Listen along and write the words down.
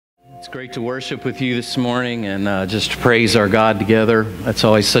It's great to worship with you this morning and just to praise our God together. That's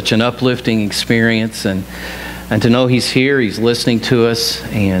always such an uplifting experience, and to know He's here, He's listening to us,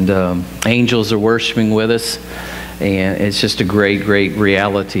 and angels are worshiping with us, and it's just a great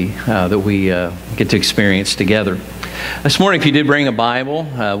reality that we get to experience together. This morning, if you did bring a Bible,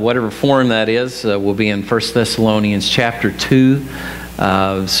 whatever form that is, we'll be in 1 Thessalonians chapter 2.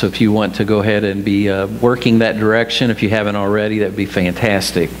 So if you want to go ahead and be working that direction, if you haven't already, that would be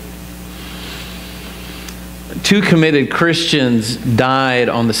fantastic. Two committed Christians died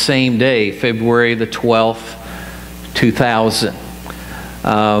on the same day, February the 12th, 2000.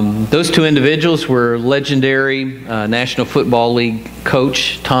 Those two individuals were legendary National Football League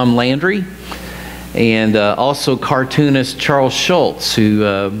coach Tom Landry and also cartoonist Charles Schulz,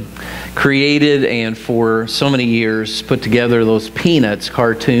 who created and for so many years put together those Peanuts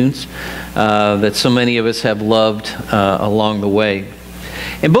cartoons that so many of us have loved along the way.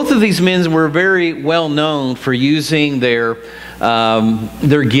 And both of these men were very well known for using their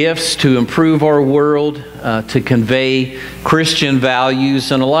gifts to improve our world, to convey Christian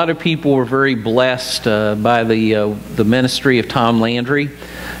values, and a lot of people were very blessed by the ministry of Tom Landry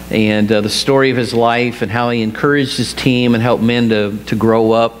and the story of his life and how he encouraged his team and helped men to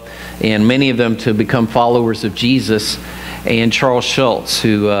grow up, and many of them to become followers of Jesus. And Charles Schulz,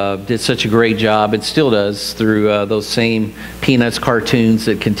 who did such a great job and still does through those same Peanuts cartoons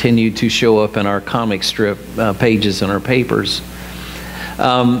that continue to show up in our comic strip pages in our papers.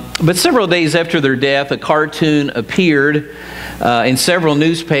 But several days after their death, a cartoon appeared in several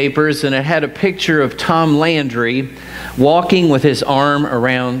newspapers, and it had a picture of Tom Landry walking with his arm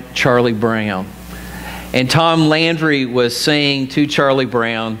around Charlie Brown. And Tom Landry was saying to Charlie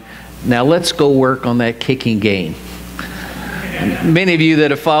Brown, "Now let's go work on that kicking game." Many of you that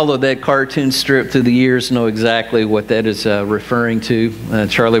have followed that cartoon strip through the years know exactly what that is referring to.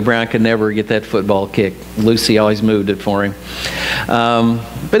 Charlie Brown could never get that football kick. Lucy always moved it for him.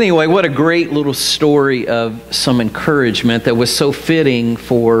 But anyway, what a great little story of some encouragement that was so fitting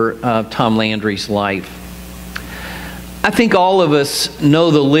for Tom Landry's life. I think all of us know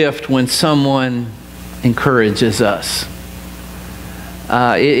the lift when someone encourages us.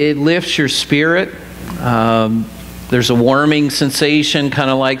 It lifts your spirit. There's a warming sensation, kind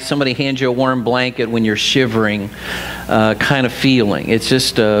of like somebody hands you a warm blanket when you're shivering, kind of feeling. It's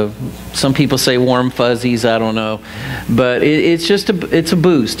just, some people say warm fuzzies, I don't know. But it's a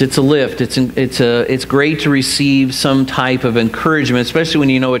boost, it's a lift. It's great to receive some type of encouragement, especially when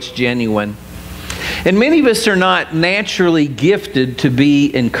you know it's genuine. And many of us are not naturally gifted to be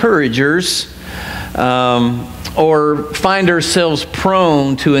encouragers, or find ourselves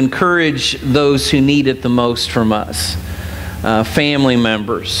prone to encourage those who need it the most from us. Family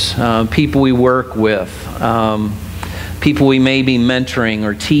members, people we work with, people we may be mentoring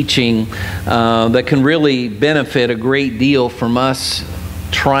or teaching that can really benefit a great deal from us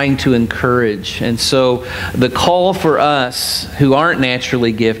trying to encourage. And so the call for us who aren't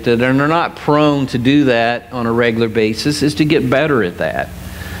naturally gifted and are not prone to do that on a regular basis is to get better at that.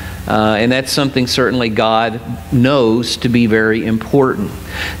 And that's something certainly God knows to be very important.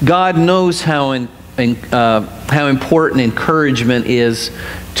 God knows how important encouragement is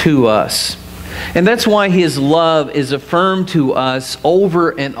to us. And that's why His love is affirmed to us over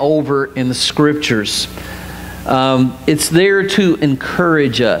and over in the Scriptures. It's there to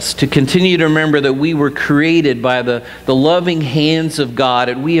encourage us, to continue to remember that we were created by the loving hands of God,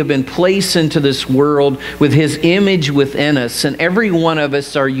 and we have been placed into this world with His image within us, and every one of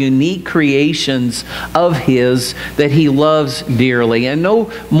us are unique creations of His that He loves dearly. And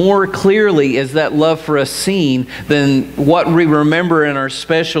no more clearly is that love for us seen than what we remember in our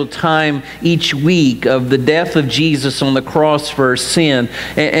special time each week of the death of Jesus on the cross for our sin.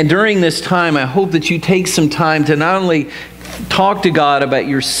 And during this time, I hope that you take some time to not only talk to God about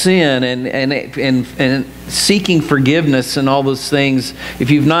your sin and seeking forgiveness and all those things, if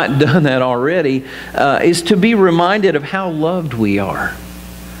you've not done that already, is to be reminded of how loved we are.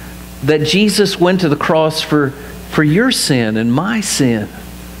 That Jesus went to the cross for your sin and my sin.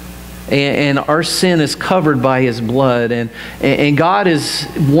 And our sin is covered by His blood. And God is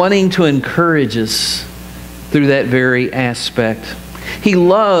wanting to encourage us through that very aspect. He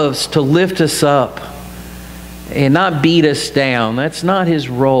loves to lift us up and not beat us down. That's not His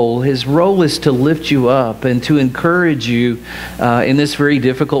role. His role is to lift you up and to encourage you in this very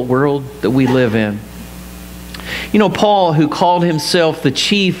difficult world that we live in. You know, Paul, who called himself the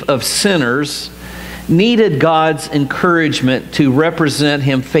chief of sinners, needed God's encouragement to represent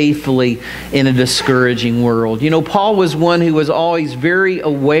him faithfully in a discouraging world. You know, Paul was one who was always very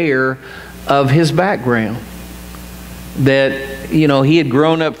aware of his background. That he had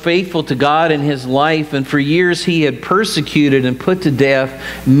grown up faithful to God in his life, and for years he had persecuted and put to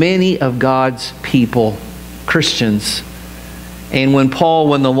death many of God's people, Christians. And when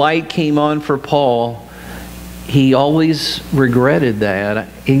the light came on for Paul, he always regretted that.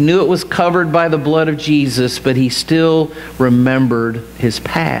 He knew it was covered by the blood of Jesus, but he still remembered his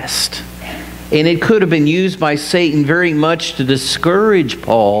past. And it could have been used by Satan very much to discourage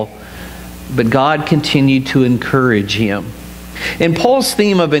Paul, but God continued to encourage him. And Paul's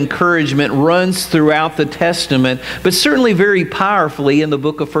theme of encouragement runs throughout the Testament, but certainly very powerfully in the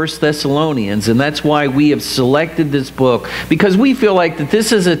book of 1 Thessalonians. And that's why we have selected this book, because we feel like that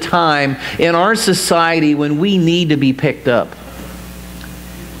this is a time in our society when we need to be picked up.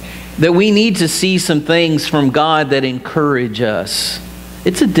 That we need to see some things from God that encourage us.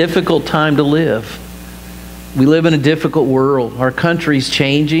 It's a difficult time to live. We live in a difficult world. Our country's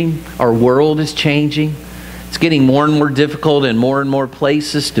changing. Our world is changing. It's getting more and more difficult in more and more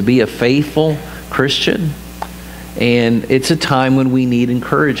places to be a faithful Christian. And it's a time when we need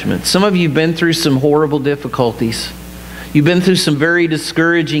encouragement. Some of you have been through some horrible difficulties. You've been through some very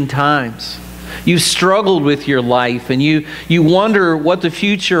discouraging times. You've struggled with your life, and you wonder what the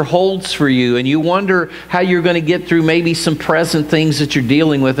future holds for you, and you wonder how you're going to get through maybe some present things that you're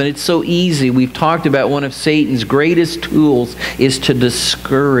dealing with. And it's so easy. We've talked about one of Satan's greatest tools is to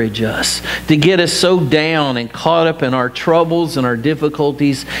discourage us, to get us so down and caught up in our troubles and our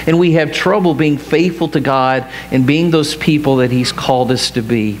difficulties, and we have trouble being faithful to God and being those people that He's called us to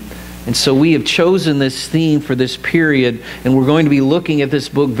be. And so we have chosen this theme for this period, and we're going to be looking at this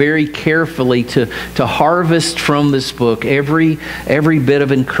book very carefully to harvest from this book every bit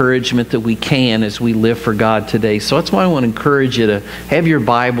of encouragement that we can as we live for God today. So that's why I want to encourage you to have your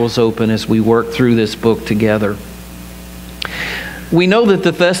Bibles open as we work through this book together. We know that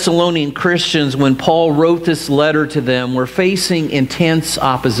the Thessalonian Christians, when Paul wrote this letter to them, were facing intense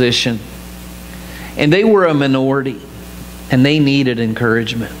opposition. And they were a minority, and they needed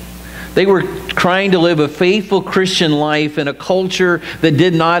encouragement. They were trying to live a faithful Christian life in a culture that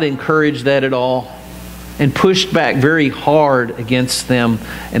did not encourage that at all and pushed back very hard against them,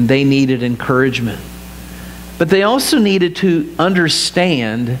 and they needed encouragement. But they also needed to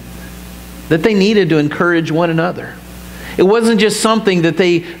understand that they needed to encourage one another. It wasn't just something that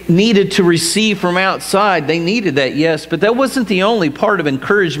they needed to receive from outside. They needed that, yes, but that wasn't the only part of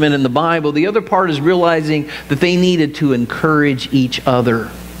encouragement in the Bible. The other part is realizing that they needed to encourage each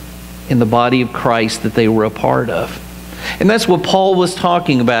other in the body of Christ that they were a part of. And that's what Paul was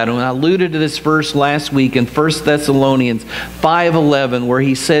talking about. And I alluded to this verse last week in 1 Thessalonians 5:11, where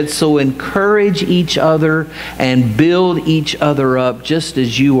he said, "So encourage each other and build each other up, just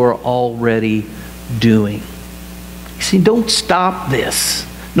as you are already doing." You see, don't stop this.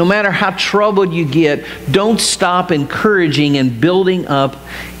 No matter how troubled you get, don't stop encouraging and building up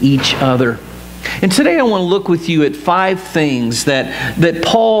each other. And today I want to look with you at 5 things that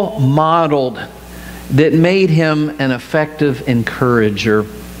Paul modeled that made him an effective encourager.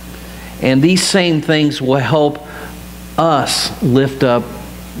 And these same things will help us lift up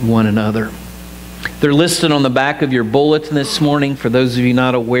one another. They're listed on the back of your bulletin this morning. For those of you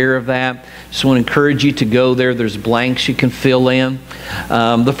not aware of that, just want to encourage you to go there. There's blanks you can fill in.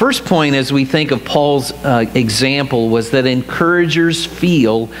 The first point as we think of Paul's example was that encouragers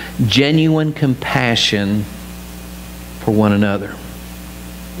feel genuine compassion for one another.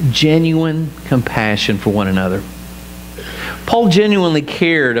 Genuine compassion for one another. Paul genuinely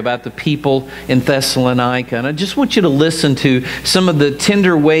cared about the people in Thessalonica, and I just want you to listen to some of the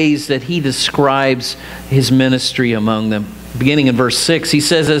tender ways that he describes his ministry among them. Beginning in verse 6, he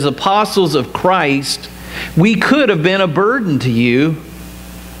says, "As apostles of Christ, we could have been a burden to you,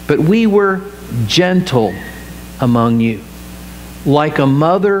 but we were gentle among you, like a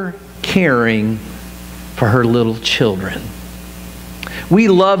mother caring for her little children. We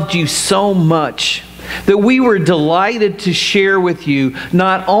loved you so much that we were delighted to share with you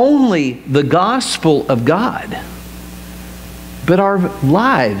not only the gospel of God, but our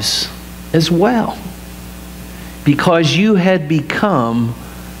lives as well, because you had become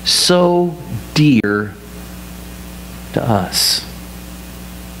so dear to us."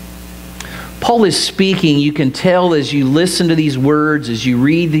 Paul is speaking, you can tell as you listen to these words, as you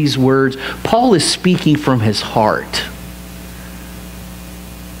read these words, Paul is speaking from his heart.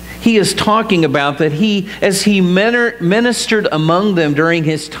 He is talking about that as he ministered among them during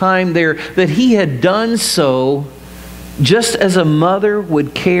his time there, that he had done so just as a mother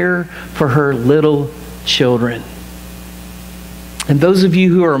would care for her little children. And those of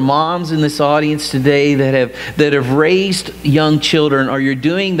you who are moms in this audience today that have raised young children, or you're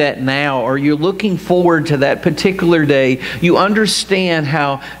doing that now, or you're looking forward to that particular day, you understand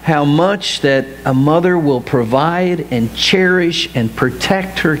how much that a mother will provide and cherish and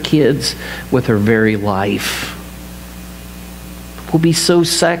protect her kids with her very life. Will be so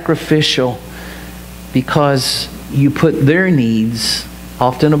sacrificial because you put their needs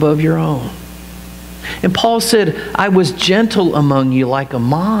often above your own. And Paul said, I was gentle among you like a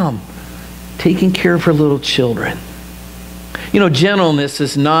mom, taking care of her little children. You know, gentleness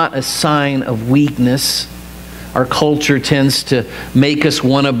is not a sign of weakness. Our culture tends to make us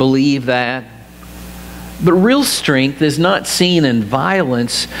want to believe that. But real strength is not seen in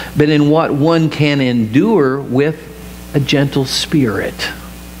violence, but in what one can endure with a gentle spirit.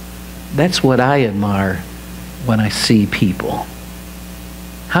 That's what I admire when I see people.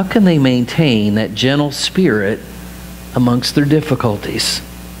 How can they maintain that gentle spirit amongst their difficulties?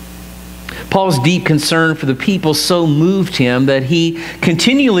 Paul's deep concern for the people so moved him that he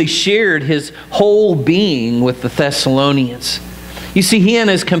continually shared his whole being with the Thessalonians. You see, he and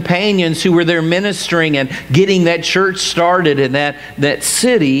his companions who were there ministering and getting that church started in that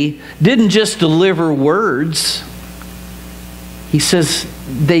city didn't just deliver words. He says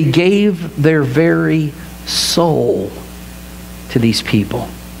they gave their very soul to these people.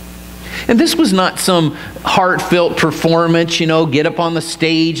 And this was not some heartfelt performance, get up on the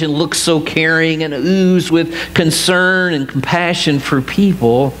stage and look so caring and ooze with concern and compassion for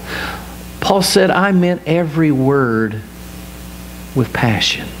people. Paul said, I meant every word with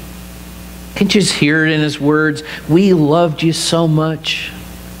passion. Can't you just hear it in his words? We loved you so much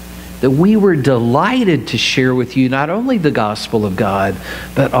that we were delighted to share with you not only the gospel of God,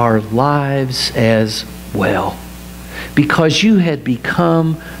 but our lives as well. Because you had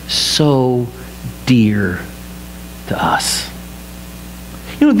become so dear to us.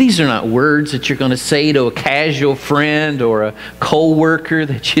 These are not words that you're going to say to a casual friend or a co-worker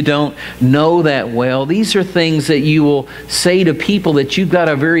that you don't know that well. These are things that you will say to people that you've got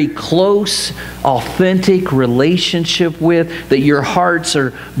a very close, authentic relationship with, that your hearts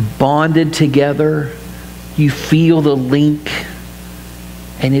are bonded together. You feel the link,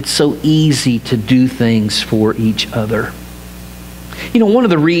 and it's so easy to do things for each other. One of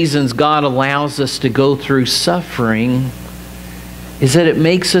the reasons God allows us to go through suffering is that it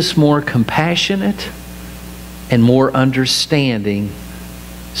makes us more compassionate and more understanding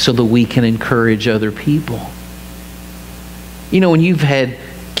so that we can encourage other people. When you've had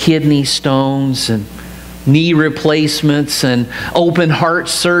kidney stones and knee replacements and open heart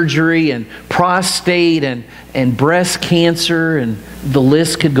surgery and prostate and breast cancer, and the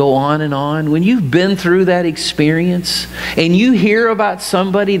list could go on and on. When you've been through that experience and you hear about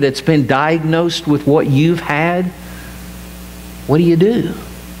somebody that's been diagnosed with what you've had, what do?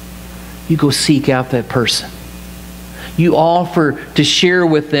 You go seek out that person. You offer to share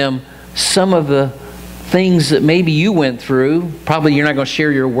with them some of the things that maybe you went through. Probably you're not going to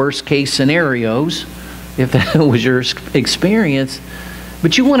share your worst case scenarios if that was your experience,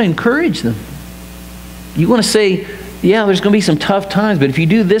 but you want to encourage them. You want to say, yeah, there's going to be some tough times, but if you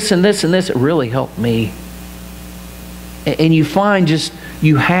do this and this and this, it really helped me. And you find just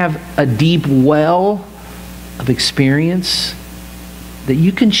you have a deep well of experience that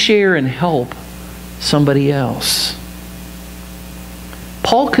you can share and help somebody else.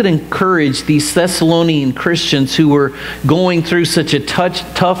 Paul could encourage these Thessalonian Christians who were going through such a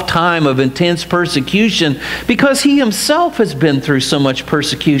tough time of intense persecution because he himself has been through so much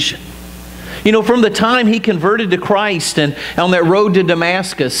persecution. From the time he converted to Christ and on that road to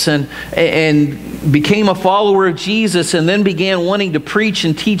Damascus and became a follower of Jesus and then began wanting to preach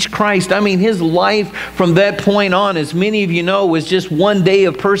and teach Christ. His life from that point on, as many of you know, was just one day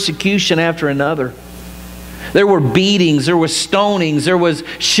of persecution after another. There were beatings, there was stonings, there was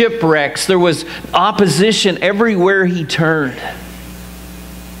shipwrecks, there was opposition everywhere he turned.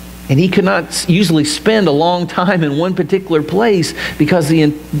 And he could not usually spend a long time in one particular place because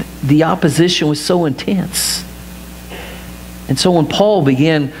the opposition was so intense. And so when Paul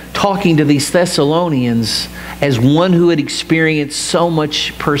began talking to these Thessalonians as one who had experienced so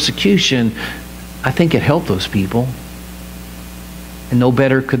much persecution, I think it helped those people. And no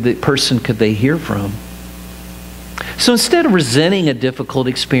better could they hear from. So instead of resenting a difficult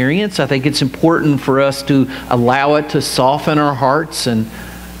experience, I think it's important for us to allow it to soften our hearts and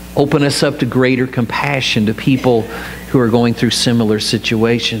open us up to greater compassion to people who are going through similar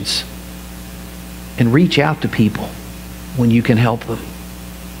situations. And reach out to people when you can help them.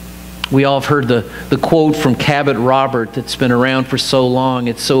 We all have heard the quote from Cabot Robert that's been around for so long.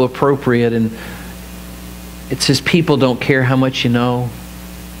 It's so appropriate. And It says people don't care how much you know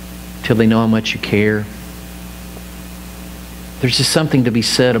till they know how much you care. There's just something to be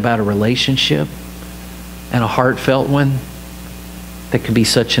said about a relationship, and a heartfelt one, that can be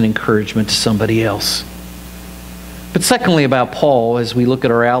such an encouragement to somebody else. But secondly, about Paul, as we look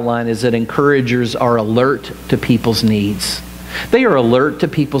at our outline, is that encouragers are alert to people's needs. They are alert to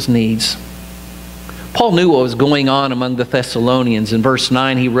people's needs. Paul knew what was going on among the Thessalonians. In verse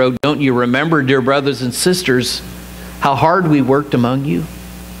 9 he wrote, "Don't you remember, dear brothers and sisters, how hard we worked among you?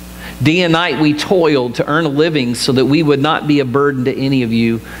 Day and night we toiled to earn a living so that we would not be a burden to any of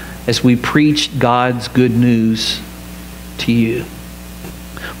you as we preached God's good news to you."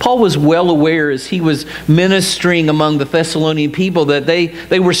 Paul was well aware as he was ministering among the Thessalonian people that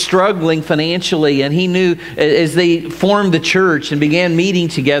they were struggling financially, and he knew as they formed the church and began meeting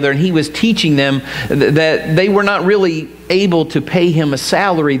together and he was teaching them that they were not really able to pay him a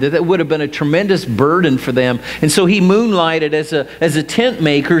salary, that would have been a tremendous burden for them. And so he moonlighted as a tent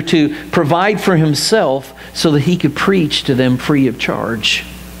maker to provide for himself so that he could preach to them free of charge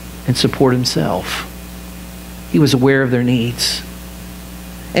and support himself. He was aware of their needs.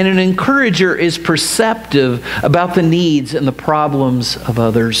 And an encourager is perceptive about the needs and the problems of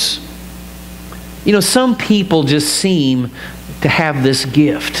others. You know, some people just seem to have this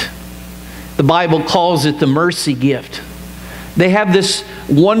gift. The Bible calls it the mercy gift. They have this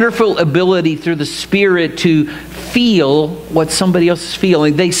wonderful ability through the Spirit to feel what somebody else is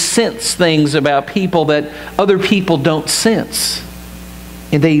feeling. They sense things about people that other people don't sense.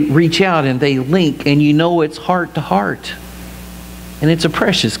 And they reach out and they link, and you know it's heart to heart. And it's a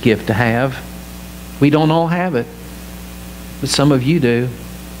precious gift to have. We don't all have it, but some of you do.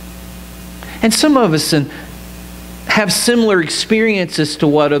 And some of us have similar experiences to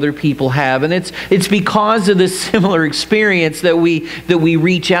what other people have. And it's because of this similar experience that we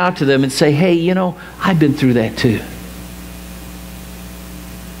reach out to them and say, "Hey, you know, I've been through that too.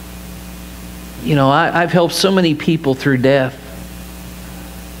 You know, I've helped so many people through death.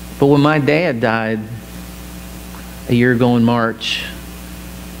 But when my dad died a year ago in March,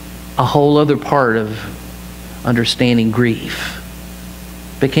 a whole other part of understanding grief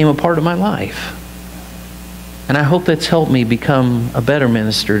became a part of my life. And I hope that's helped me become a better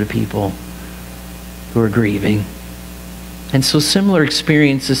minister to people who are grieving." And so similar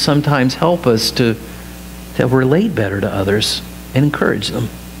experiences sometimes help us to relate better to others and encourage them.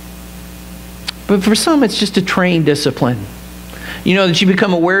 But for some, it's just a trained discipline. You know, that you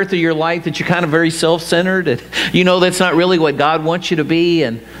become aware through your life that you're kind of very self-centered. And you know that's not really what God wants you to be.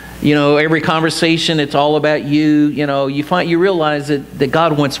 And, you know, every conversation, it's all about you. You know, you realize that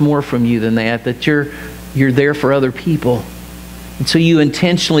God wants more from you than that you're there for other people. And so you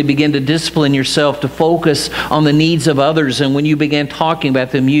intentionally begin to discipline yourself to focus on the needs of others. And when you begin talking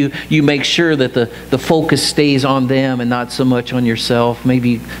about them, you make sure that the focus stays on them and not so much on yourself.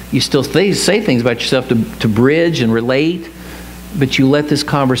 Maybe you still say things about yourself to bridge and relate, but you let this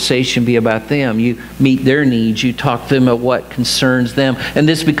conversation be about them. You meet their needs. You talk to them about what concerns them. And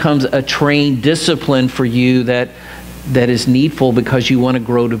this becomes a trained discipline for you that is needful because you want to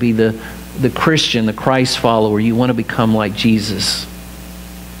grow to be the Christian, the Christ follower. You want to become like Jesus.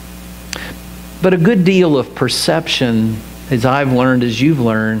 But a good deal of perception, as I've learned, as you've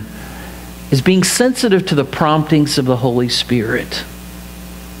learned, is being sensitive to the promptings of the Holy Spirit.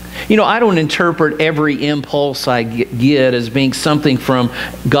 You know, I don't interpret every impulse I get as being something from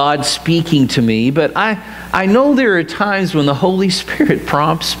God speaking to me, but I know there are times when the Holy Spirit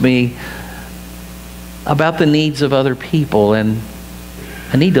prompts me about the needs of other people, and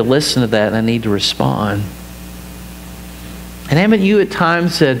I need to listen to that and I need to respond. And haven't you at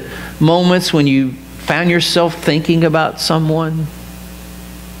times had moments when you found yourself thinking about someone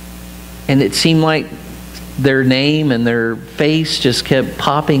and it seemed like their name and their face just kept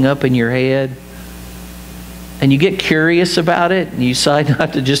popping up in your head, and you get curious about it and you decide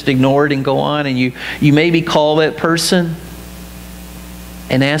not to just ignore it and go on, and you maybe call that person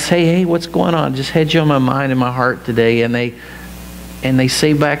and ask, hey, what's going on? Just had you on my mind and my heart today. And they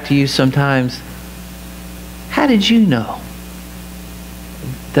say back to you sometimes, how did you know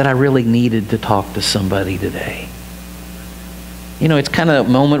that I really needed to talk to somebody today? You know, it's kind of a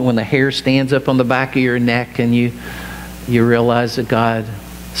moment when the hair stands up on the back of your neck and you realize that God's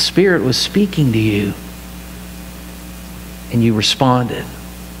Spirit was speaking to you and you responded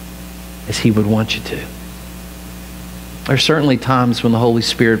as He would want you to. There are certainly times when the Holy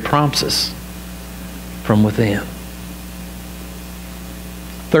Spirit prompts us from within.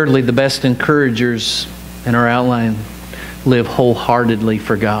 Thirdly, the best encouragers in our outline live wholeheartedly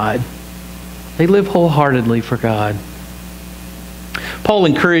for God. They live wholeheartedly for God. Paul Paul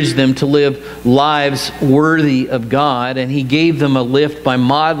encouraged them to live lives worthy of God, and he gave them a lift by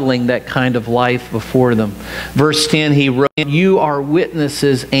modeling that kind of life before them. Verse 10, he wrote, "You are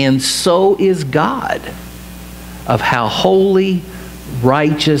witnesses, and so is God, of how holy,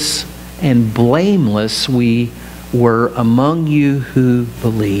 righteous, and blameless we were among you who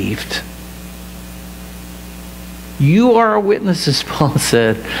believed." You are witnesses, Paul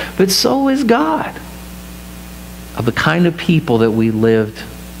said, but so is God, of the kind of people that we lived,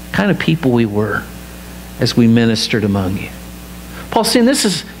 the kind of people we were as we ministered among you. Paul's saying this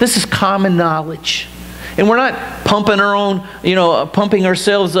is common knowledge. And we're not pumping our own, pumping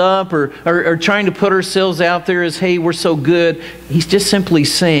ourselves up or trying to put ourselves out there as, hey, we're so good. He's just simply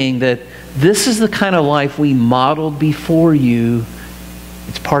saying that this is the kind of life we modeled before you.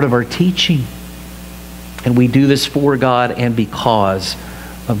 It's part of our teaching. And we do this for God and because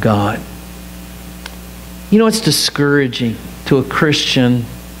of God. It's discouraging to a Christian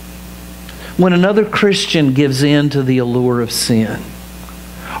when another Christian gives in to the allure of sin,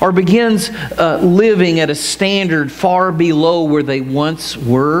 or begins living at a standard far below where they once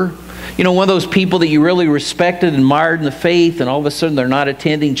were. One of those people that you really respected, admired in the faith, and all of a sudden they're not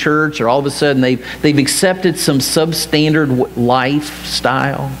attending church, or all of a sudden they've accepted some substandard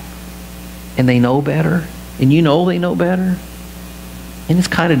lifestyle, and they know better, and they know better. And it's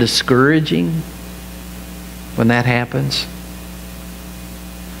kind of discouraging when that happens.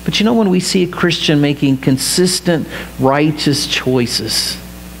 But when we see a Christian making consistent, righteous choices,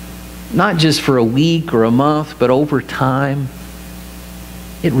 not just for a week or a month, but over time,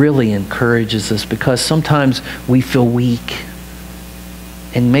 it really encourages us, because sometimes we feel weak.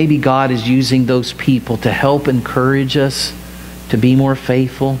 And maybe God is using those people to help encourage us to be more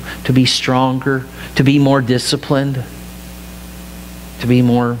faithful, to be stronger, to be more disciplined, to be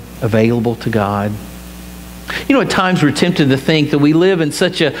more available to God. At times we're tempted to think that we live in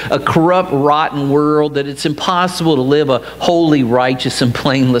such a corrupt, rotten world that it's impossible to live a holy, righteous, and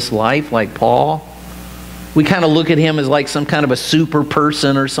blameless life like Paul. We kind of look at him as like some kind of a super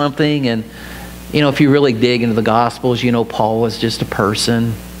person or something. And, if you really dig into the Gospels, Paul was just a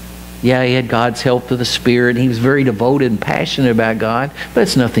person. Yeah, he had God's help through the Spirit. And he was very devoted and passionate about God. But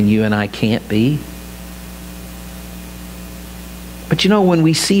it's nothing you and I can't be. But when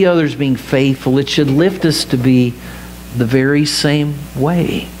we see others being faithful, it should lift us to be the very same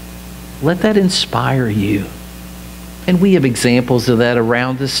way. Let that inspire you. And we have examples of that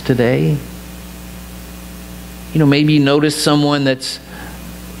around us today. Maybe you notice someone that's,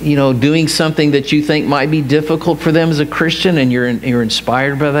 doing something that you think might be difficult for them as a Christian, and you're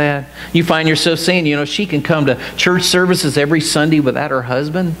inspired by that. You find yourself saying, she can come to church services every Sunday without her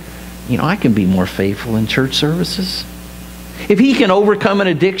husband. I can be more faithful in church services. If he can overcome an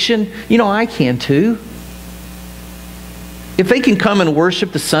addiction, I can too. If they can come and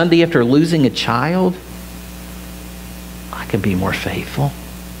worship the Sunday after losing a child, I can be more faithful.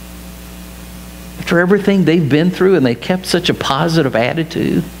 After everything they've been through and they've kept such a positive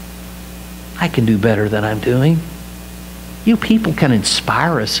attitude, I can do better than I'm doing. You people can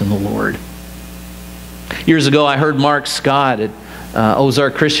inspire us in the Lord. Years ago, I heard Mark Scott at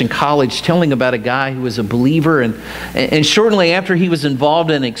Ozark Christian College telling about a guy who was a believer, and shortly after he was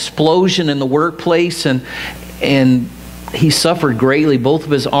involved in an explosion in the workplace, and he suffered greatly. Both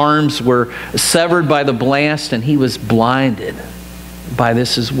of his arms were severed by the blast, and he was blinded by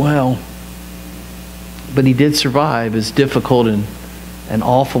this as well. But he did survive, as difficult and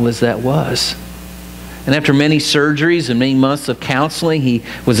awful as that was. And after many surgeries and many months of counseling, he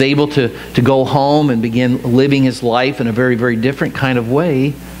was able to go home and begin living his life in a very, very different kind of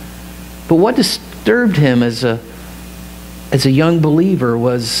way. But what disturbed him as a young believer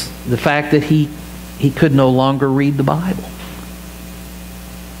was the fact that he could no longer read the Bible.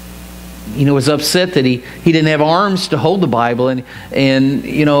 Was upset that he didn't have arms to hold the Bible, and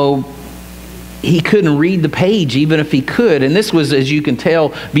he couldn't read the page even if he could. And this was, as you can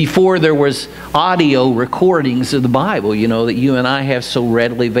tell, before there was audio recordings of the Bible, that you and I have so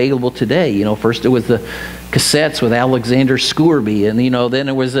readily available today. First it was the cassettes with Alexander Scourby, and then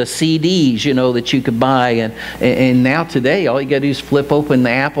there was the CDs, that you could buy. And now today, all you got to do is flip open the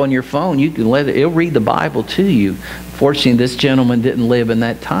app on your phone. You can it'll read the Bible to you. Fortunately, this gentleman didn't live in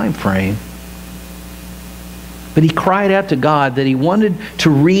that time frame. But he cried out to God that he wanted to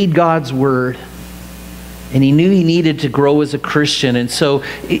read God's Word. And he knew he needed to grow as a Christian. And so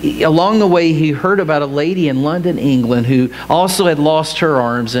along the way, he heard about a lady in London, England, who also had lost her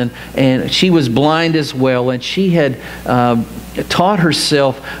arms. And she was blind as well. And she had taught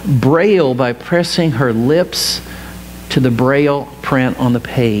herself Braille by pressing her lips to the Braille print on the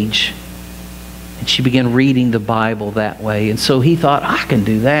page. And she began reading the Bible that way. And so he thought, I can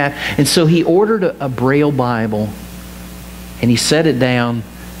do that. And so he ordered a Braille Bible, and he set it down,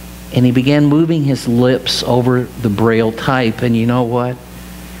 and he began moving his lips over the Braille type. And you know what?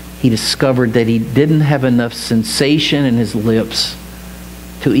 He discovered that he didn't have enough sensation in his lips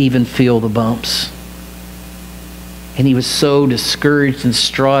to even feel the bumps. And he was so discouraged and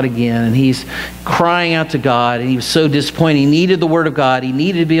distraught again. And he's crying out to God. And he was so disappointed. He needed the Word of God. He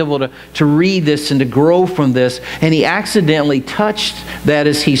needed to be able to read this and to grow from this. And he accidentally touched that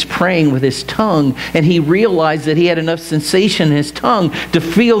as he's praying with his tongue. And he realized that he had enough sensation in his tongue to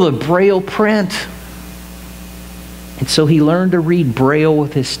feel the Braille print. And so he learned to read Braille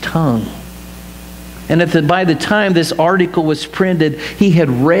with his tongue. And by the time this article was printed, he had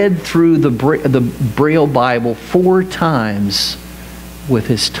read through the Braille Bible 4 times with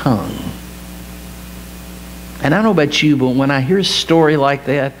his tongue. And I don't know about you, but when I hear a story like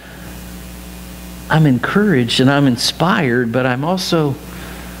that, I'm encouraged and I'm inspired, but I'm also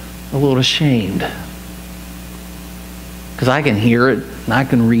a little ashamed. Because I can hear it and I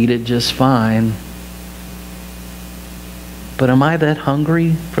can read it just fine. But am I that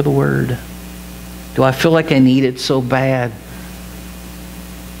hungry for the Word? Do I feel like I need it so bad?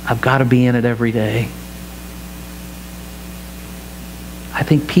 I've got to be in it every day. I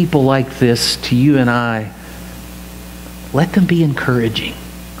think people like this, to you and I, let them be encouraging.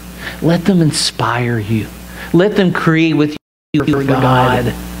 Let them inspire you. Let them create with you for God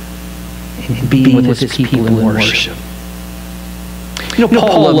and being with His people in worship. You know,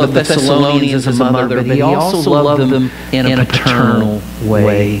 Paul loved the Thessalonians as a mother, but he also loved them in a paternal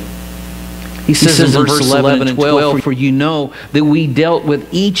way. He says in verse 11 and 12, "For you know that we dealt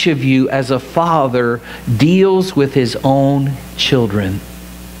with each of you as a father deals with his own children,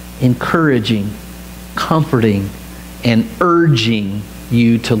 encouraging, comforting, and urging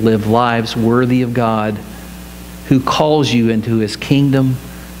you to live lives worthy of God, who calls you into His kingdom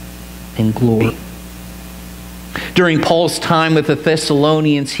and glory." During Paul's time with the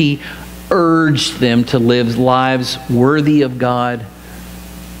Thessalonians, he urged them to live lives worthy of God,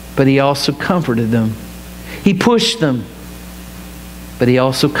 but he also comforted them. He pushed them, but he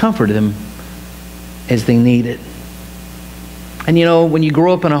also comforted them as they needed. And you know, when you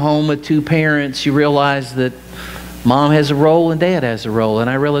grow up in a home with 2 parents, you realize that mom has a role and dad has a role. And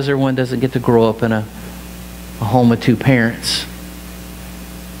I realize everyone doesn't get to grow up in a home with 2 parents.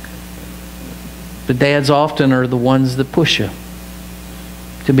 But dads often are the ones that push you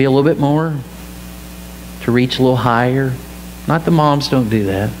to be a little bit more, to reach a little higher. Not that moms don't do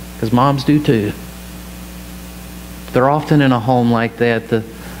that, because moms do too. They're often in a home like that. The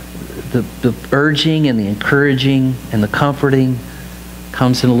urging and the encouraging and the comforting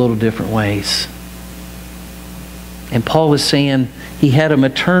comes in a little different ways. And Paul was saying he had a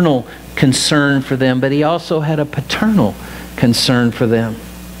maternal concern for them, but he also had a paternal concern for them.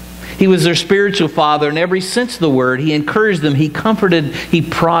 He was their spiritual father in every sense of the word. He encouraged them. He comforted. He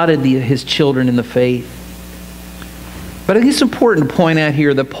prodded his children in the faith. But I think it's important to point out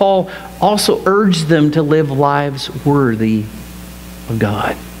here that Paul also urged them to live lives worthy of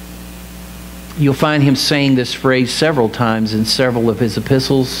God. You'll find him saying this phrase several times in several of his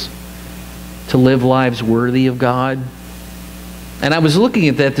epistles, to live lives worthy of God. And I was looking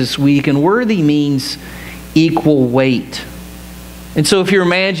at that this week, and worthy means equal weight. And so if you're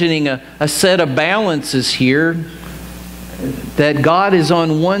imagining a set of balances here, that God is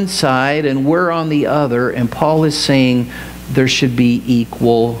on one side and we're on the other, and Paul is saying there should be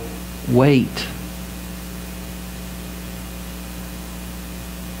equal weight.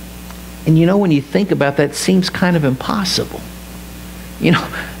 And you know, when you think about that, it seems kind of impossible. You know,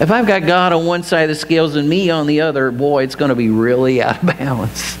 if I've got God on one side of the scales and me on the other, boy, it's going to be really out of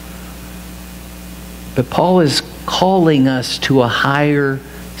balance. But Paul is calling us to a higher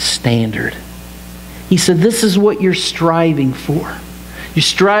standard. He said, this is what you're striving for. You're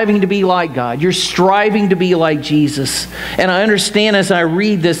striving to be like God. You're striving to be like Jesus. And I understand as I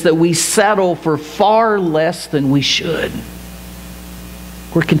read this that we settle for far less than we should.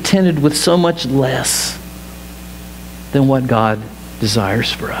 We're contented with so much less than what God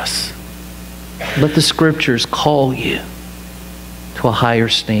desires for us. Let the Scriptures call you to a higher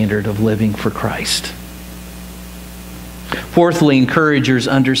standard of living for Christ. Fourthly, encouragers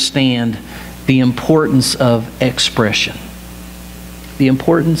understand the importance of expression. The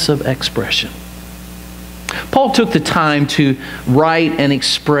importance of expression. Paul took the time to write and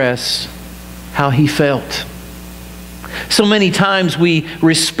express how he felt. So many times we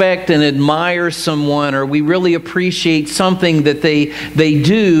respect and admire someone, or we really appreciate something that they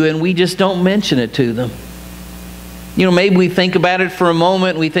do, and we just don't mention it to them. Maybe we think about it for a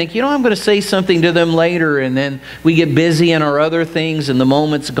moment. We think, I'm going to say something to them later, and then we get busy in our other things, and the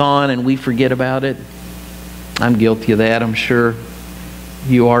moment's gone, and we forget about it. I'm guilty of that. I'm sure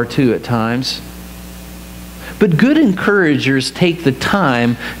you are too at times. But good encouragers take the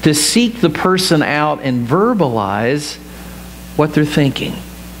time to seek the person out and verbalize what they're thinking.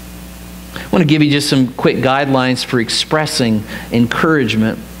 I want to give you just some quick guidelines for expressing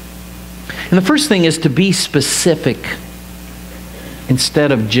encouragement. And the first thing is to be specific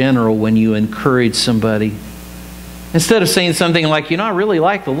instead of general when you encourage somebody. Instead of saying something like, I really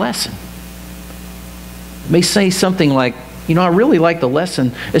like the lesson. You may say something like, I really like the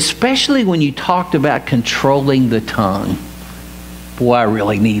lesson, especially when you talked about controlling the tongue. Boy, I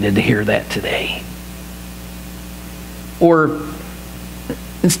really needed to hear that today. Or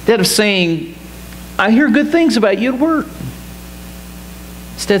instead of saying, I hear good things about you at work.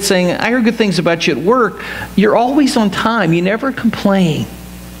 Instead of saying, I hear good things about you at work, you're always on time. You never complain.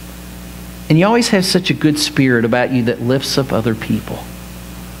 And you always have such a good spirit about you that lifts up other people.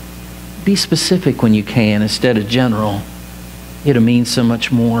 Be specific when you can instead of general. It'll mean so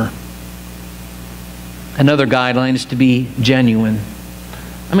much more. Another guideline is to be genuine.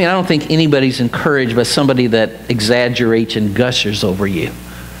 I don't think anybody's encouraged by somebody that exaggerates and gushes over you,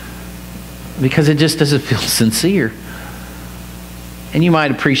 because it just doesn't feel sincere. And you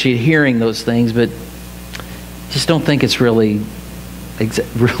might appreciate hearing those things, but just don't think it's really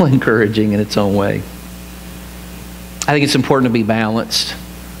real encouraging in its own way. I think it's important to be balanced.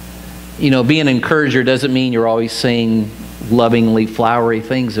 Being an encourager doesn't mean you're always saying lovingly flowery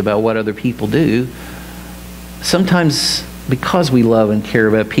things about what other people do. Sometimes, because we love and care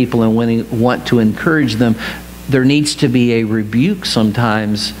about people and want to encourage them, there needs to be a rebuke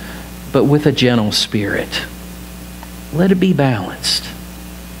sometimes, but with a gentle spirit. Let it be balanced.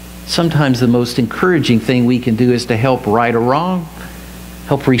 Sometimes the most encouraging thing we can do is to help right a wrong,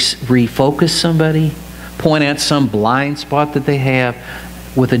 help refocus somebody, point out some blind spot that they have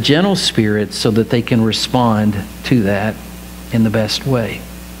with a gentle spirit so that they can respond to that in the best way.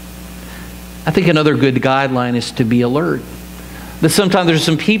 I think another good guideline is to be alert. That sometimes there's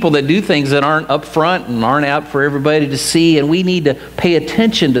some people that do things that aren't up front and aren't out for everybody to see, and we need to pay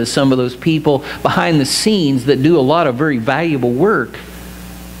attention to some of those people behind the scenes that do a lot of very valuable work,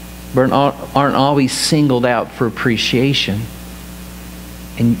 but aren't always singled out for appreciation.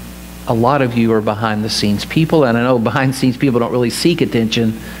 And a lot of you are behind the scenes people, and I know behind the scenes people don't really seek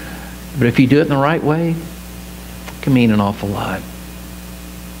attention, but if you do it in the right way, it can mean an awful lot.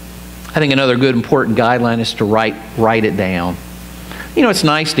 I think another good important guideline is to write it down. It's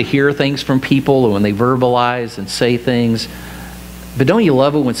nice to hear things from people when they verbalize and say things, but don't you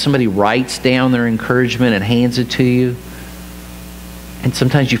love it when somebody writes down their encouragement and hands it to you? And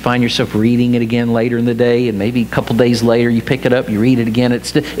sometimes you find yourself reading it again later in the day, and maybe a couple days later you pick it up, you read it again.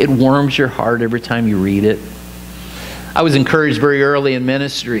 It warms your heart every time you read it. I was encouraged very early in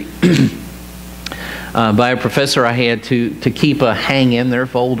ministry by a professor I had to keep a hang in there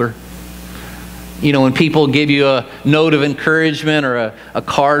folder. When people give you a note of encouragement or a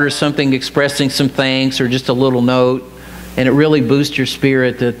card or something expressing some thanks or just a little note, and it really boosts your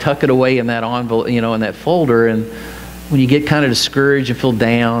spirit to tuck it away in that envelope, in that folder. And when you get kind of discouraged and feel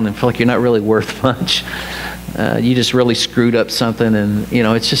down and feel like you're not really worth much, you just really screwed up something, and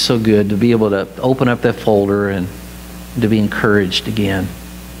it's just so good to be able to open up that folder and to be encouraged again.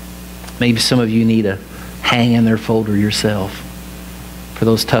 Maybe some of you need to hang in their folder yourself for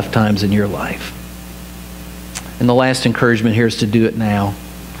those tough times in your life. And the last encouragement here is to do it now.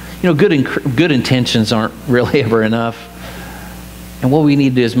 Good intentions aren't really ever enough. And what we need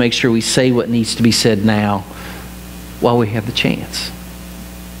to do is make sure we say what needs to be said now while we have the chance.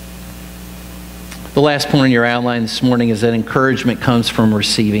 The last point in your outline this morning is that encouragement comes from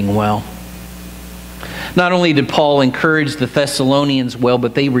receiving well. Not only did Paul encourage the Thessalonians well,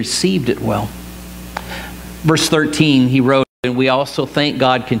 but they received it well. Verse 13, he wrote, "And we also thank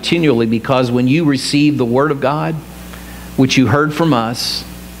God continually because when you received the word of God, which you heard from us,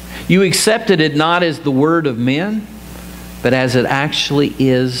 you accepted it not as the word of men, but as it actually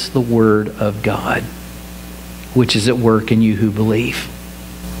is the word of God, which is at work in you who believe."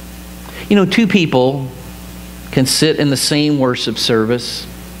 Two people can sit in the same worship service,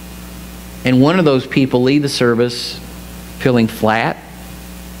 and one of those people leave the service feeling flat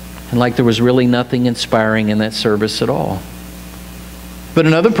and like there was really nothing inspiring in that service at all. But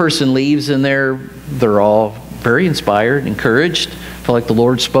another person leaves and they're all very inspired, encouraged, feel like the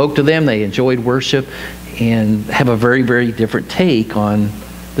Lord spoke to them, they enjoyed worship, and have a very, very different take on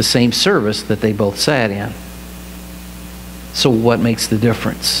the same service that they both sat in. So what makes the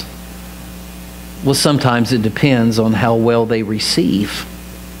difference? Well, sometimes it depends on how well they receive.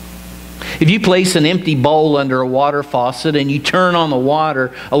 If you place an empty bowl under a water faucet and you turn on the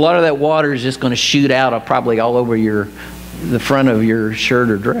water, a lot of that water is just going to shoot out probably all over the front of your shirt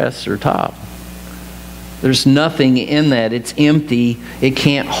or dress or top. There's nothing in that. It's empty. It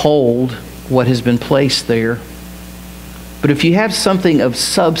can't hold what has been placed there. But if you have something of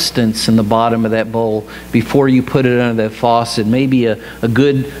substance in the bottom of that bowl before you put it under that faucet, maybe a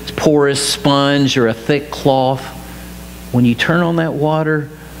good porous sponge or a thick cloth, when you turn on that water,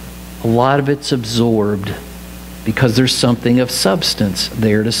 a lot of it's absorbed because there's something of substance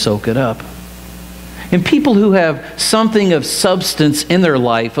there to soak it up. And people who have something of substance in their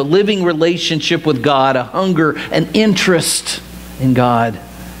life, a living relationship with God, a hunger, an interest in God,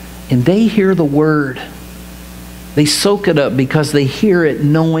 and they hear the Word, they soak it up because they hear it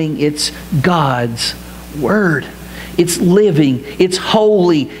knowing it's God's Word. It's living, it's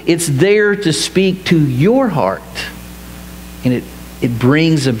holy, it's there to speak to your heart. And it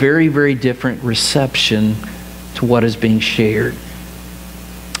brings a very, very different reception to what is being shared.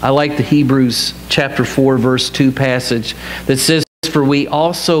 I like the Hebrews chapter 4 verse 2 passage that says, "For we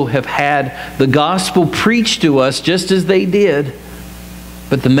also have had the gospel preached to us just as they did,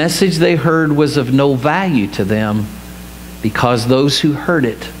 but the message they heard was of no value to them because those who heard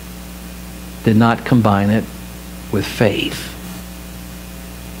it did not combine it with faith."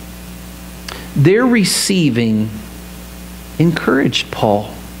 Their receiving encouraged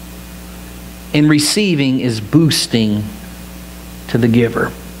Paul. And receiving is boosting to the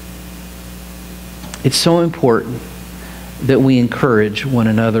giver. It's so important that we encourage one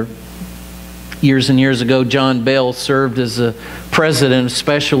another. Years and years ago, John Bell served as the president of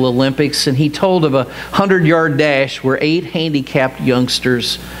Special Olympics, and he told of a 100-yard dash where 8 handicapped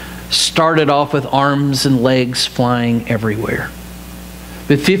youngsters started off with arms and legs flying everywhere.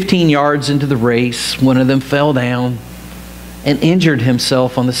 But 15 yards into the race, one of them fell down and injured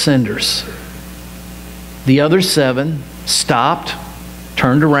himself on the cinders. The other 7 stopped,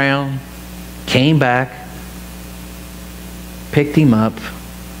 turned around, came back, picked him up,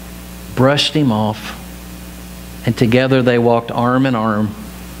 brushed him off, and together they walked arm in arm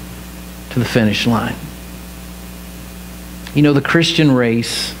to the finish line. You know, the Christian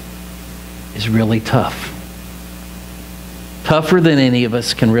race is really tough. Tougher than any of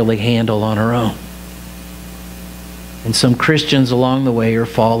us can really handle on our own. And some Christians along the way are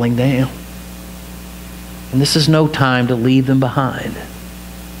falling down. And this is no time to leave them behind.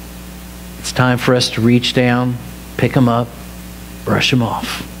 It's time for us to reach down, pick them up, brush them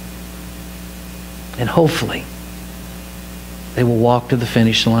off. And hopefully, they will walk to the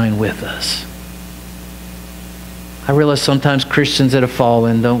finish line with us. I realize sometimes Christians that have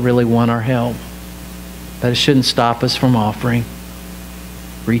fallen don't really want our help. But it shouldn't stop us from offering,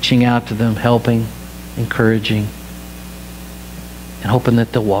 reaching out to them, helping, encouraging, and hoping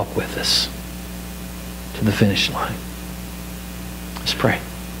that they'll walk with us to the finish line. Let's pray.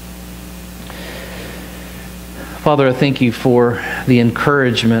 Father, I thank you for the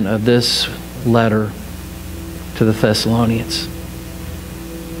encouragement of this letter to the Thessalonians.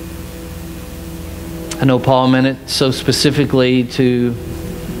 I know Paul meant it so specifically to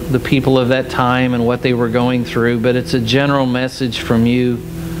the people of that time and what they were going through, but it's a general message from you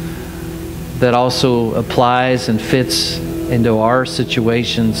that also applies and fits into our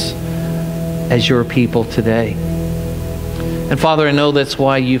situations as your people today. And Father, I know that's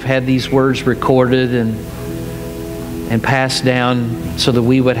why you've had these words recorded and passed down so that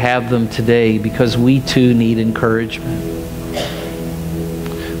we would have them today, because we too need encouragement.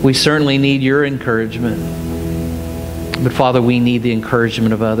 We certainly need your encouragement. But Father, we need the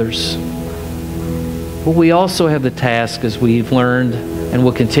encouragement of others. But we also have the task, as we've learned and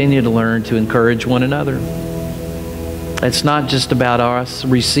will continue to learn, to encourage one another. It's not just about us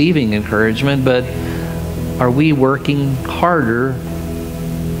receiving encouragement, but are we working harder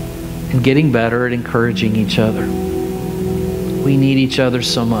and getting better at encouraging each other? We need each other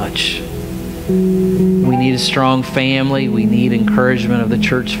so much. We need a strong family. We need encouragement of the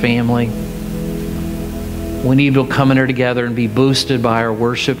church family. We need to come in here together and be boosted by our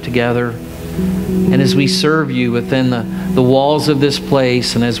worship together. And as we serve you within the walls of this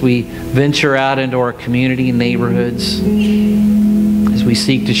place, and as we venture out into our community and neighborhoods, as we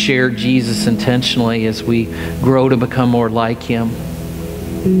seek to share Jesus intentionally, as we grow to become more like Him,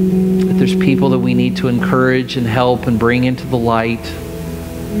 that there's people that we need to encourage and help and bring into the light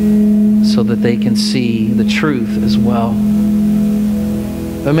so that they can see the truth as well.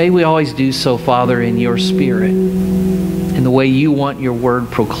 But may we always do so, Father, in your Spirit, in the way you want your word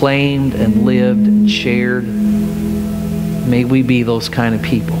proclaimed and lived and shared. May we be those kind of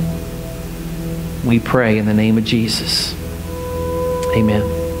people. we pray in the name of Jesus. Amen.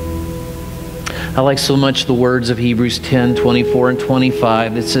 I like so much the words of Hebrews 10, 24 and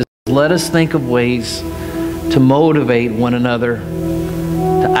 25 that says, let us think of ways to motivate one another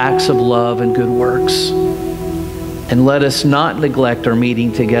to acts of love and good works. And let us not neglect our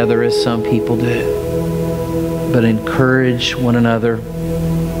meeting together as some people do, but encourage one another,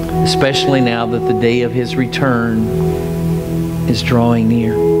 especially now that the day of His return is drawing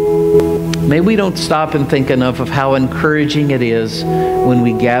near. May we don't stop and think enough of how encouraging it is when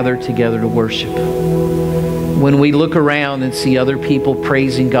we gather together to worship. When we look around and see other people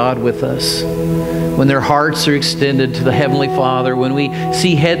praising God with us. When their hearts are extended to the Heavenly Father. When we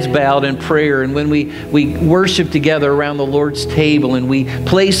see heads bowed in prayer. And when we worship together around the Lord's table. And we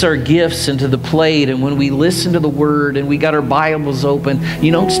place our gifts into the plate. And when we listen to the Word and we got our Bibles open.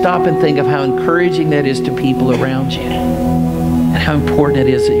 You don't stop and think of how encouraging that is to people around you. And how important it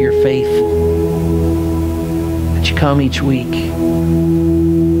is that you're faithful. That you come each week.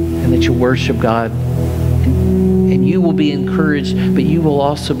 And that you worship God. And you will be encouraged, but you will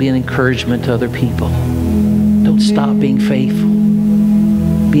also be an encouragement to other people. Don't stop being faithful.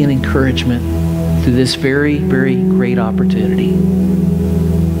 Be an encouragement through this very, very great opportunity.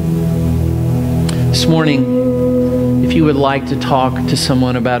 This morning, if you would like to talk to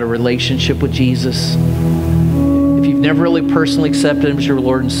someone about a relationship with Jesus, if you've never really personally accepted Him as your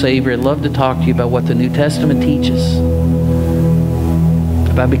Lord and Savior, I'd love to talk to you about what the New Testament teaches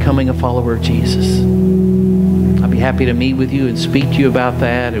about becoming a follower of Jesus. I'd be happy to meet with you and speak to you about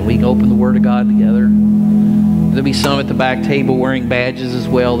that, and we can open the Word of God together. There'll be some at the back table wearing badges as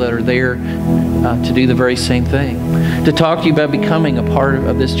well that are there to do the very same thing. To talk to you about becoming a part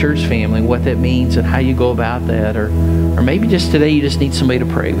of this church family, what that means and how you go about that. Or maybe just today you just need somebody to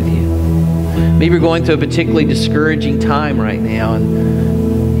pray with you. Maybe you're going through a particularly discouraging time right now,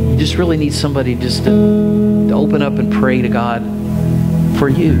 and you just really need somebody just to open up and pray to God for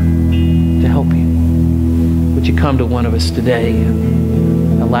you, to help you. Would you come to one of us today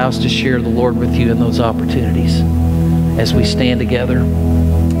and allow us to share the Lord with you in those opportunities as we stand together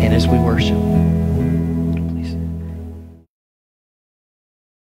and as we worship?